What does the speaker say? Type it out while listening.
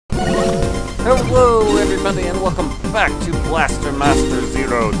Hello everybody and welcome back to Blaster Master 02.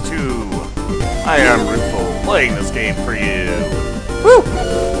 I am Ruthless, playing this game for you. Woo!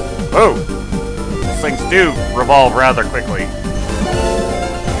 Oh! These things do revolve rather quickly.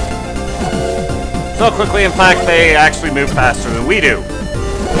 So quickly, in fact, they actually move faster than we do.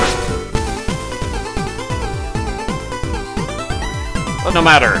 But no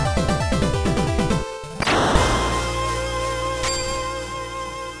matter.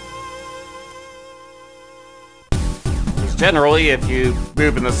 Generally, if you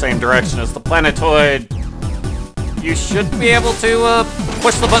move in the same direction as the planetoid, you should be able to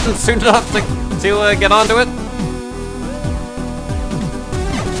push the button soon enough to get onto it.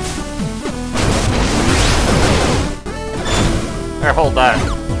 There, hold that.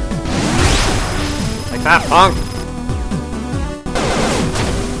 Like that, punk.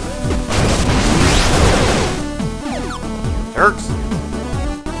 Jerks.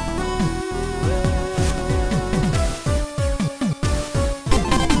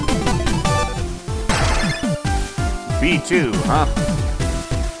 B2, huh?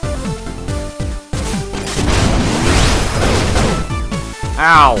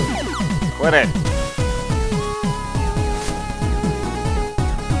 Ow! Quit it.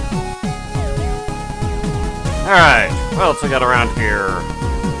 Alright, what else we got around here?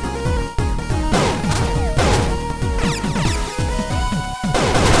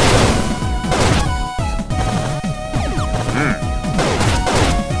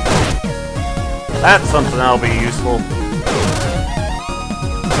 That's something that'll be useful.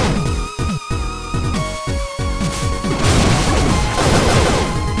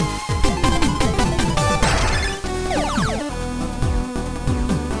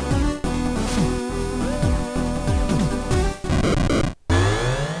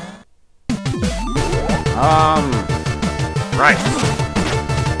 Right.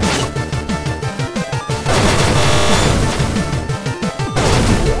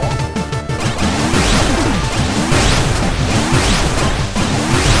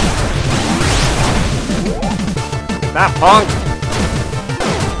 That punk!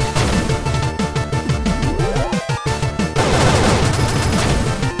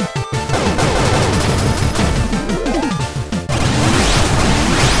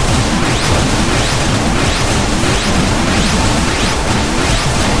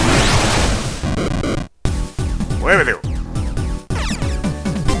 Away with you!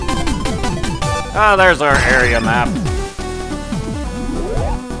 Ah, there's our area map.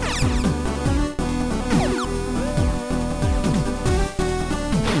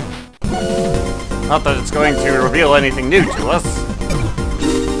 Not that it's going to reveal anything new to us.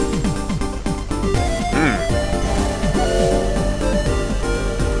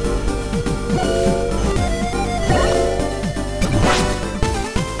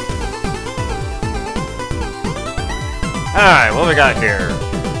 Alright, what we got here?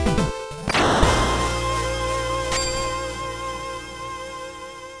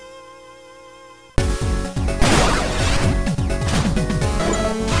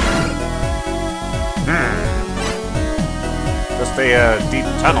 Just a deep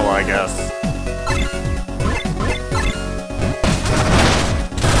tunnel, I guess.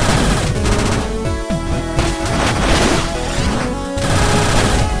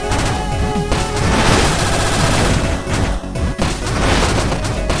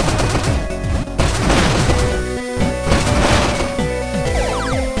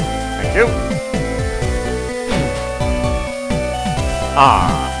 Thank you.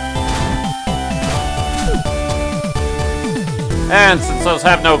 Ah. And since those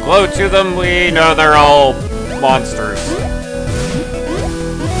have no glow to them, we know they're all monsters.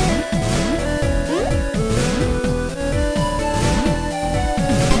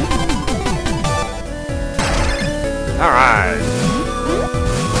 Alright.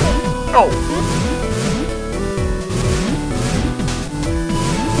 Oh!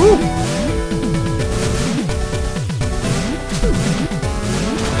 Woo!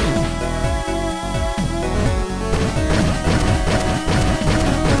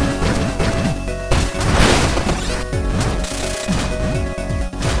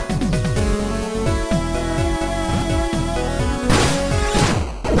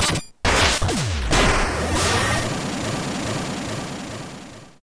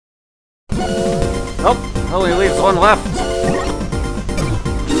 Only leaves one left.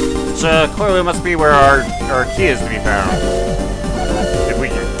 Which clearly must be where our key is to be found. If we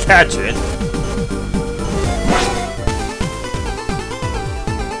can catch it.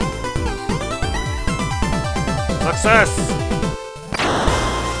 Success!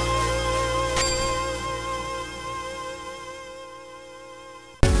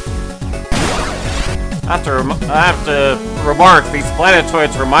 I have to remark, these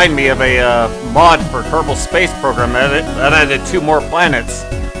planetoids remind me of a mod for Kerbal Space Program that added 2 more planets.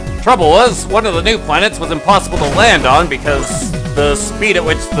 Trouble was, one of the new planets was impossible to land on because the speed at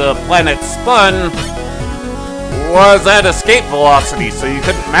which the planet spun was at escape velocity, so you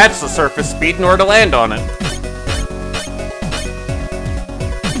couldn't match the surface speed in order to land on it.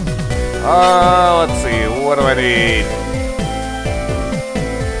 Let's see, what do I need?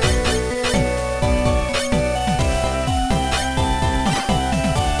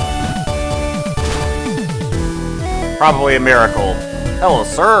 Probably a miracle. Hello,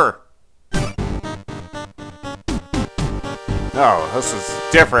 sir! Oh, this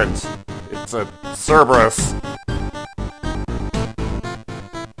is different. It's a Cerbeboss.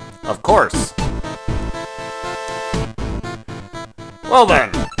 Of course. Well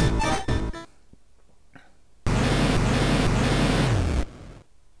then.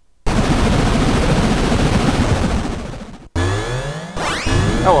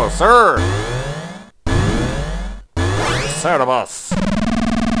 Hello, sir! Cerbeboss.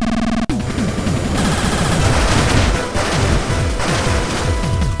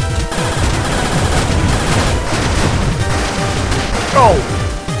 Go!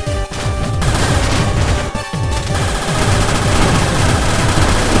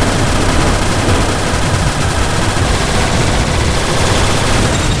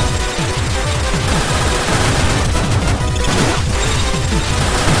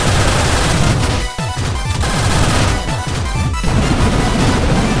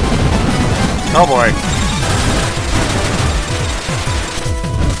 Oh boy.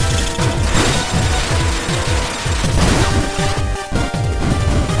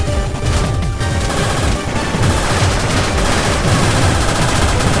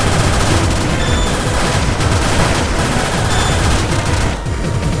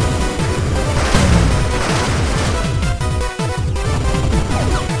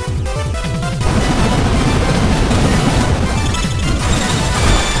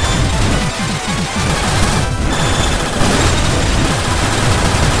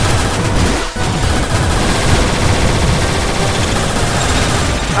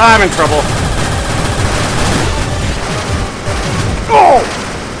 I'm in trouble. Oh!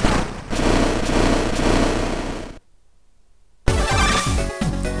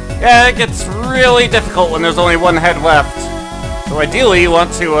 Yeah, it gets really difficult when there's only one head left. So ideally you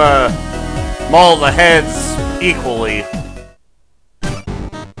want to, maul the heads equally.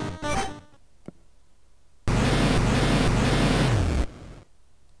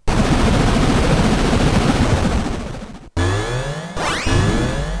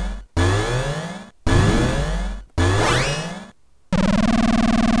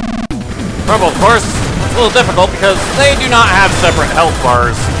 Trouble, of course, it's a little difficult because they do not have separate health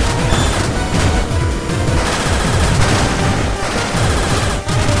bars.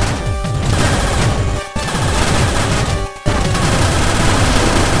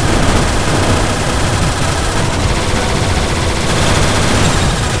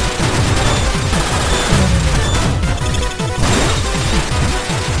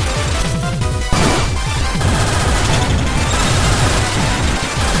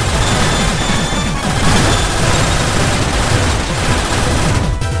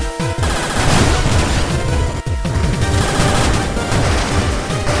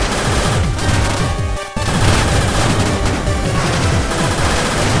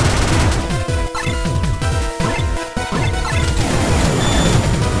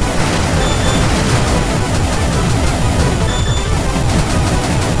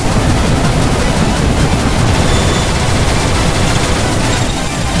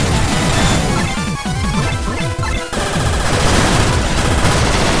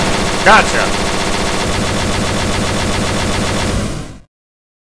 Gotcha!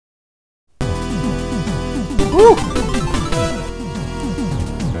 Woo!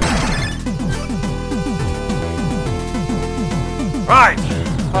 Right!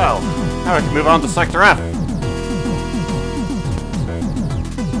 Well, now we can move on to Sector F.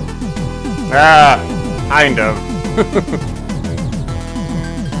 Kind of.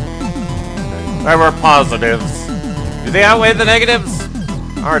 There were positives. Do they outweigh the negatives?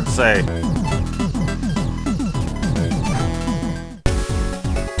 Hard to say.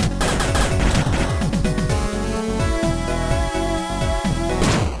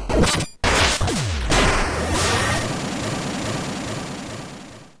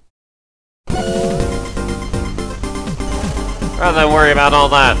 Rather than worry about all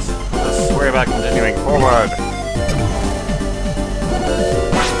that, let's worry about continuing forward.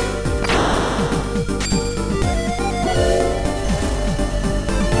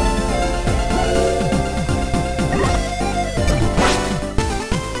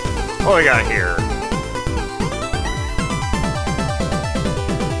 What we got here?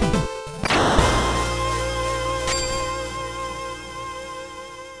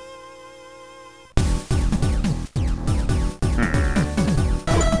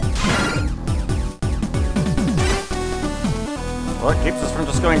 What keeps us from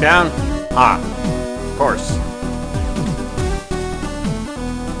just going down? Ah, of course.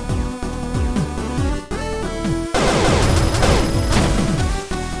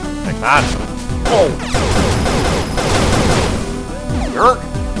 Take that. Oh! Yerk!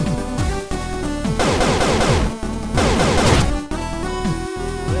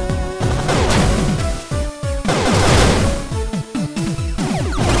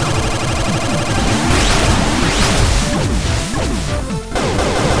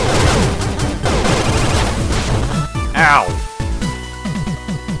 Ow!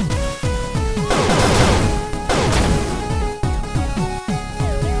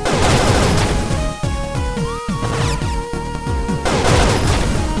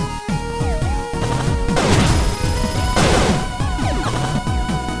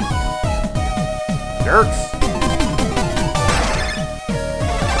 Jerks!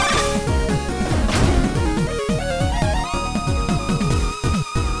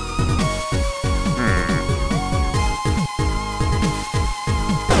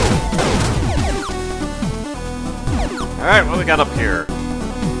 Alright, what we got up here?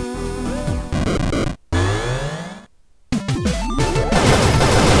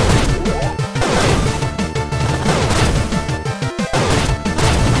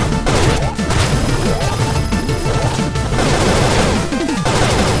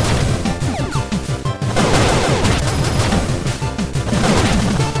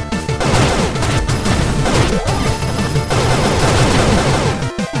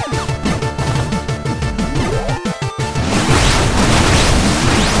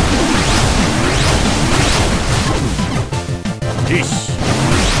 Yeesh.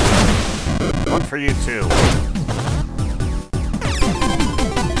 One for you too.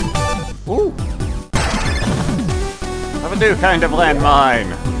 Ooh. Have a new kind of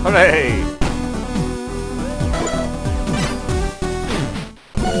landmine. Hooray!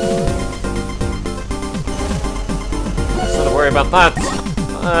 So don't worry about that.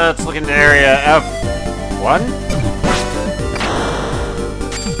 Let's look into area F1.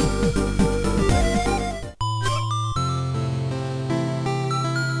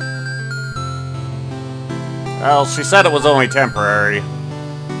 Well, she said it was only temporary.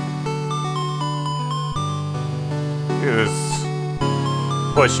 She was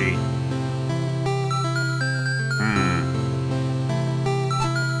pushy.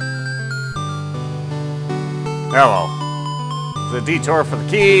 Oh well. It's a detour for the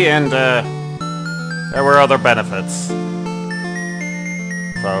key, and there were other benefits.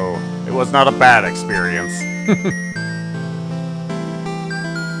 So, it was not a bad experience.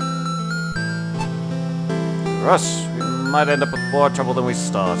 Rush, we might end up with more trouble than we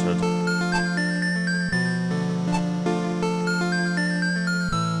started.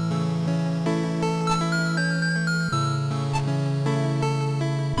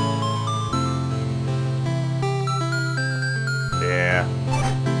 Yeah.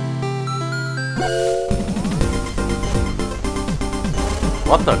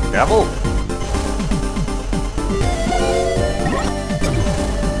 What the devil?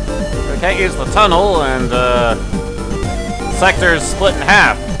 Can't use the tunnel, and sector's split in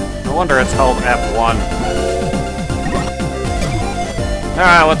half. No wonder it's called F1.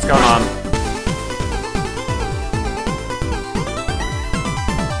 Alright, what's going on?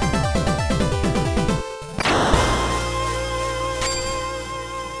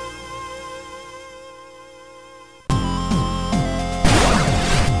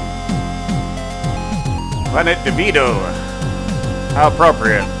 Planet DeVito. How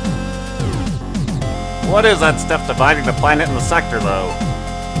appropriate. What is that stuff dividing the planet and the sector, though?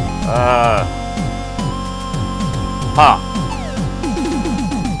 Huh.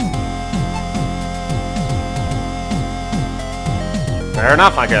 Fair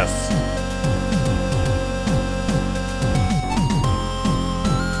enough, I guess.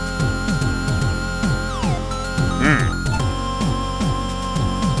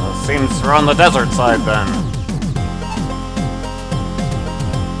 Well, seems we're on the desert side, then.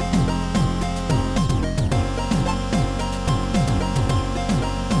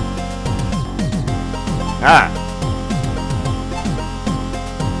 Ah.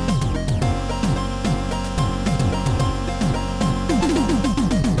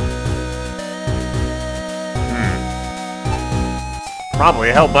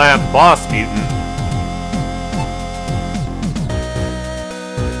 Probably held by a boss mutant.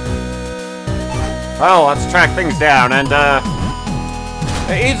 Well, let's track things down, and,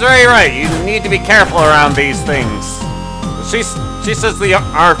 he's very right. You need to be careful around these things. She says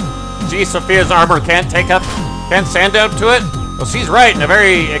Sophia's armor can't stand up to it? Well, she's right in a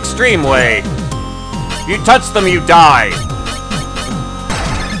very extreme way. If you touch them, you die.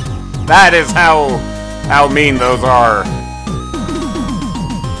 That is how mean those are.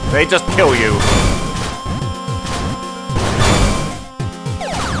 They just kill you.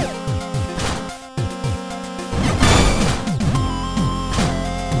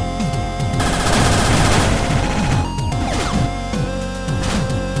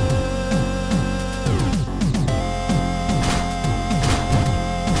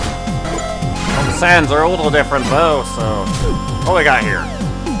 Sands are a little different though, so what we got here?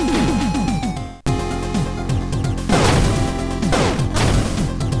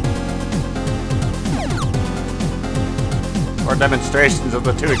 More demonstrations of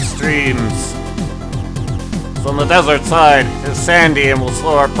the two extremes. So on the desert side, it is sandy and will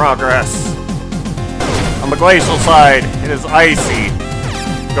slow our progress. On the glacial side, it is icy.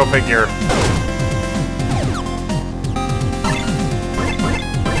 Go figure.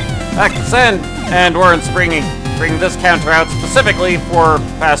 Back to sand. And we're bringing this counter out specifically for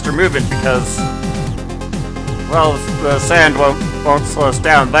faster movement because, well, the sand won't slow us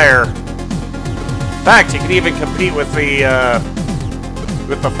down there. In fact, you can even compete with the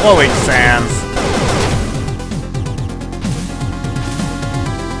flowing sands.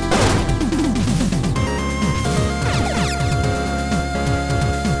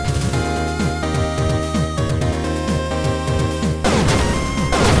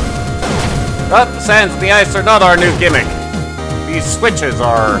 But the sands and the ice are not our new gimmick. These switches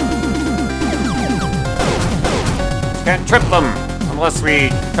are. Can't trip them unless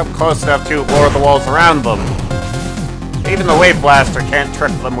we come close enough to lower the walls around them. Even the wave blaster can't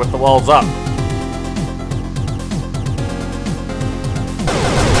trip them with the walls up.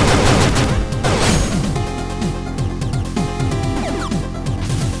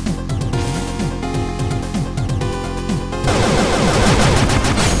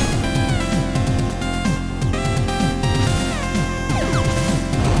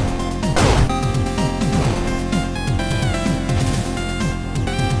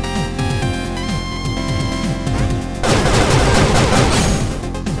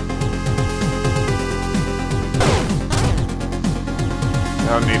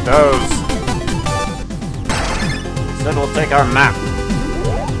 Don't need those. Instead, we'll take our map.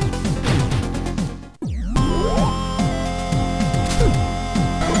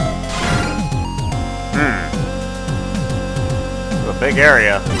 It's a big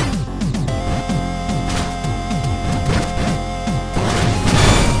area.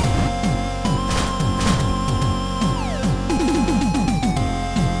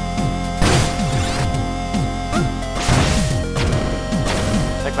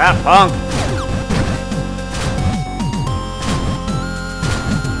 That punk!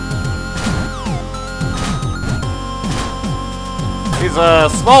 These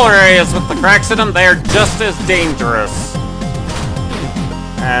smaller areas with the cracks in them, they are just as dangerous.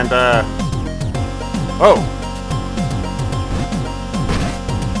 And whoa!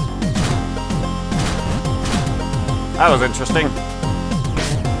 That was interesting.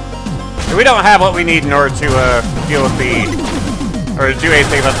 We don't have what we need in order to deal with or to do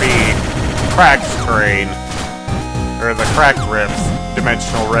anything about the cracked terrain. Or the cracked rips.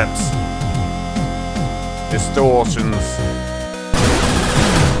 Dimensional rips. Distortions.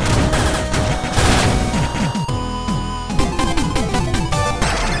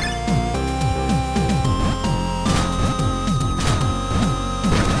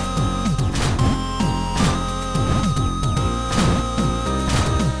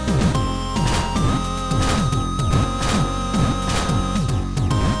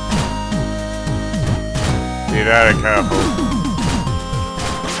 Be very careful.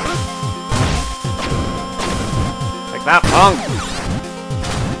 Take that, punk!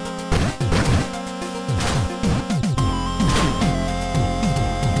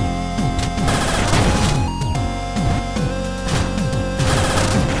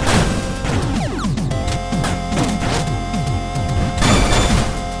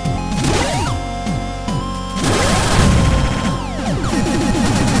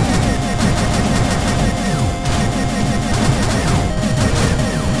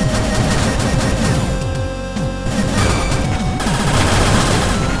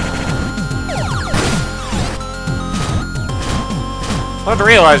 I don't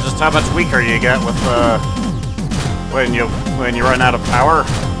realize just how much weaker you get with when you run out of power.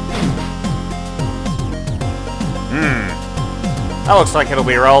 That looks like it'll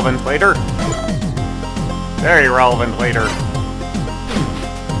be relevant later. Very relevant later.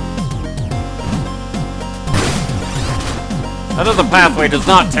 Another pathway does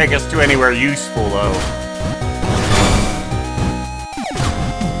not take us to anywhere useful, though.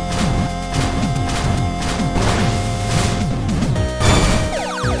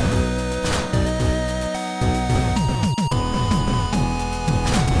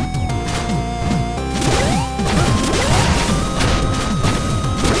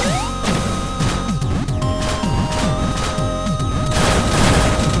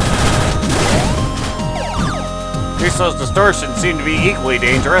 Those distortions seem to be equally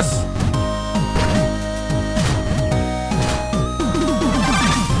dangerous.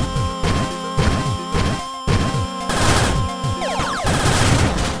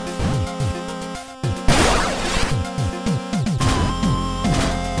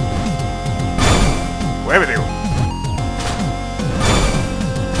 Where with you?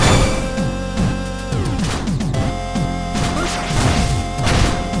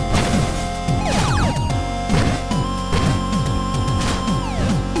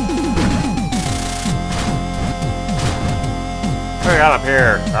 What we got up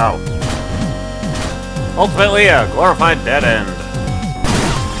here? Oh. Ultimately, a glorified dead end.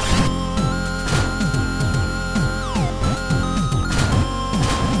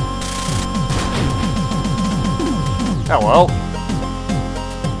 Hello.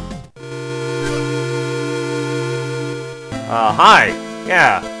 Hi.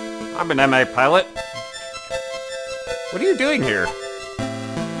 Yeah, I'm an MA pilot. What are you doing here?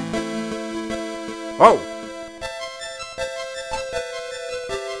 Oh.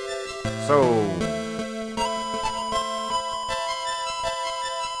 So...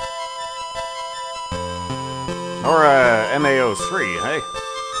 Or, MAO3, hey?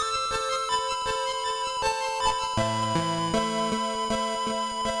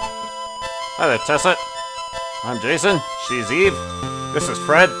 Hi there, Tessa. I'm Jason. She's Eve. This is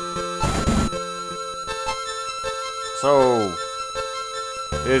Fred. So...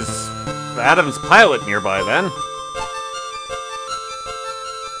 Is Adam's pilot nearby, then?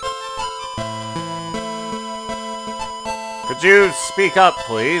 Could you speak up,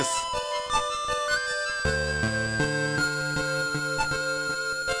 please?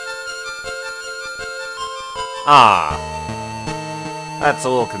 Ah. That's a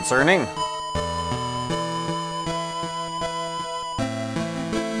little concerning.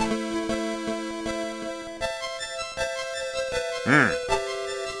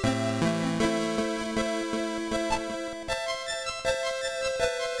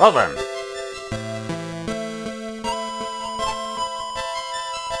 Well then.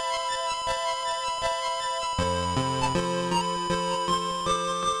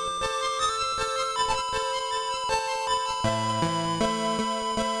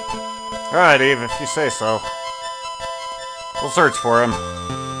 Alright, Eve, if you say so. We'll search for him.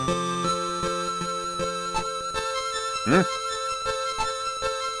 Hmm?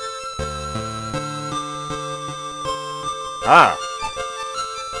 Ah.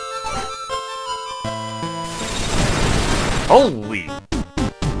 Holy!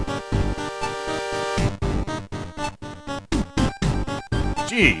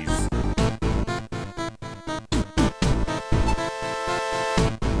 Jeez.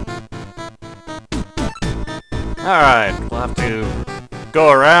 Alright, we'll have to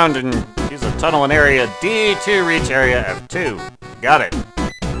go around and use a tunnel in Area D to reach Area F2. Got it.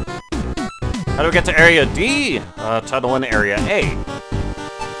 How do we get to Area D? Tunnel in Area A.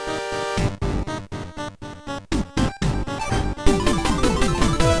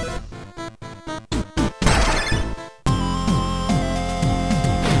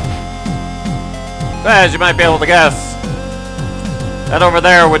 As you might be able to guess, that over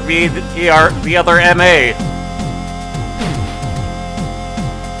there would be the other MA.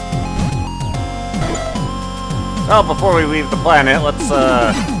 Well, before we leave the planet, let's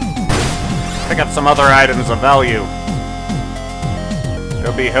pick up some other items of value.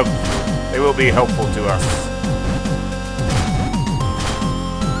 They will be helpful to us.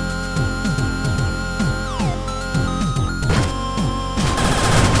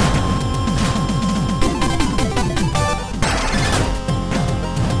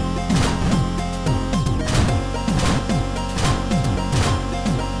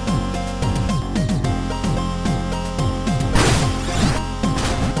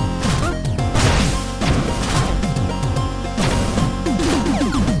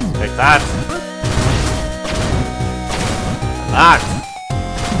 That.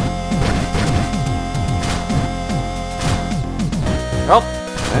 Oh,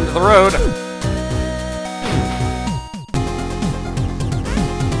 end of the road.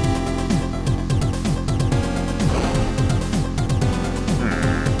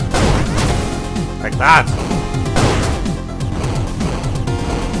 That!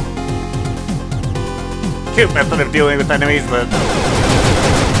 Cute method of dealing with enemies, but...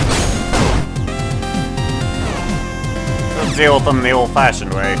 let's deal with them the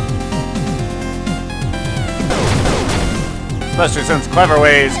old-fashioned way. Especially since clever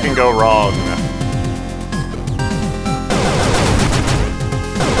ways can go wrong.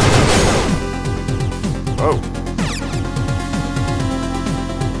 Oh.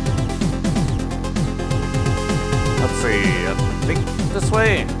 Let's see, I think this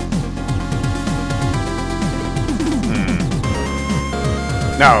way?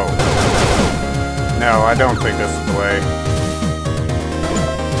 No. No, I don't think this is the way.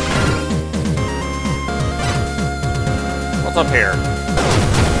 What's up here?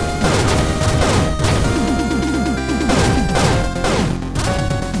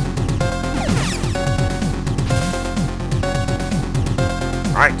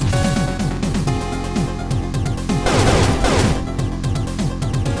 Right.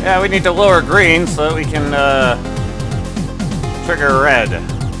 Yeah, we need to lower green so that we can, trigger red.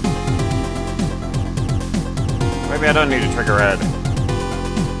 Maybe I don't need to trigger red.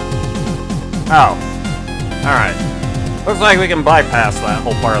 Oh. Alright. Looks like we can bypass that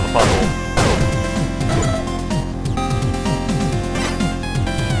whole part of the puzzle.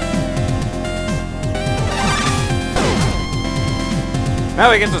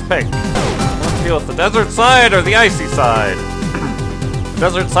 Now we can just pick. Let's deal with the desert side or the icy side. The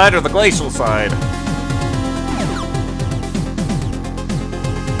desert side or the glacial side.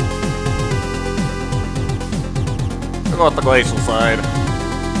 We'll go with the glacial side.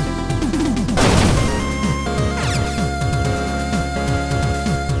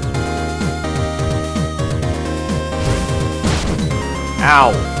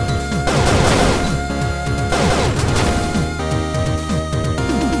 Ow.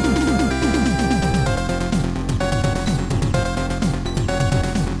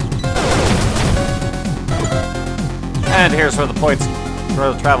 And here's where the points,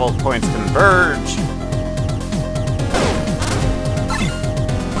 where the travel points converge.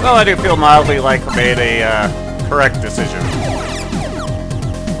 Well, I do feel mildly like I made a correct decision.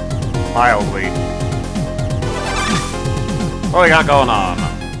 Mildly. What we got going on?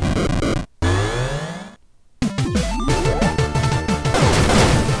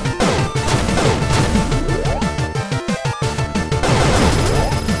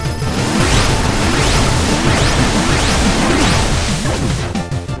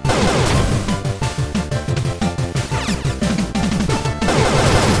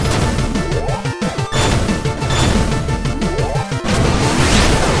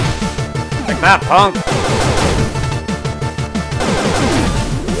 Take that, punk!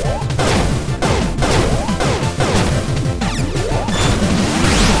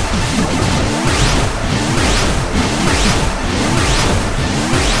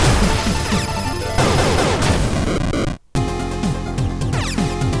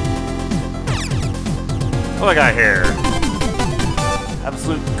 What do I got here?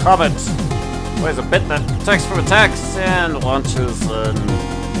 Absolute Comet. Weighs a bit that protects from attacks and launches a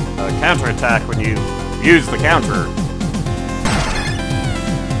counterattack when you use the counter.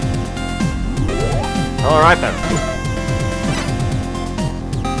 Alright then.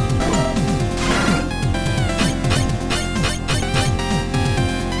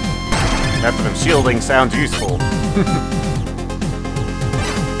 Method of shielding sounds useful.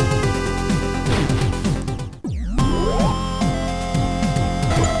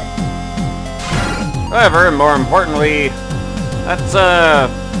 However, and more importantly, that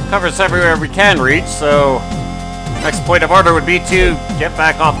covers everywhere we can reach, so next point of order would be to get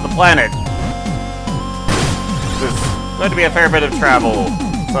back off the planet. There's going to be a fair bit of travel,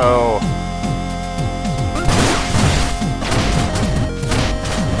 so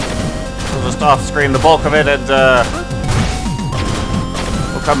we'll just off-screen the bulk of it, and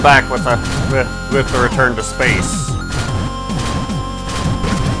we'll come back with the return to space.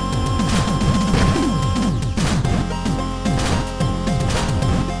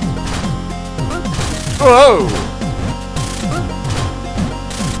 Whoa!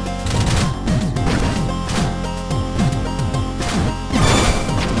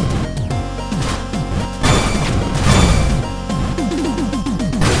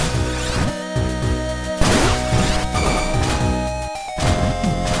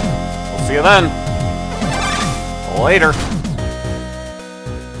 We'll see you then. Later.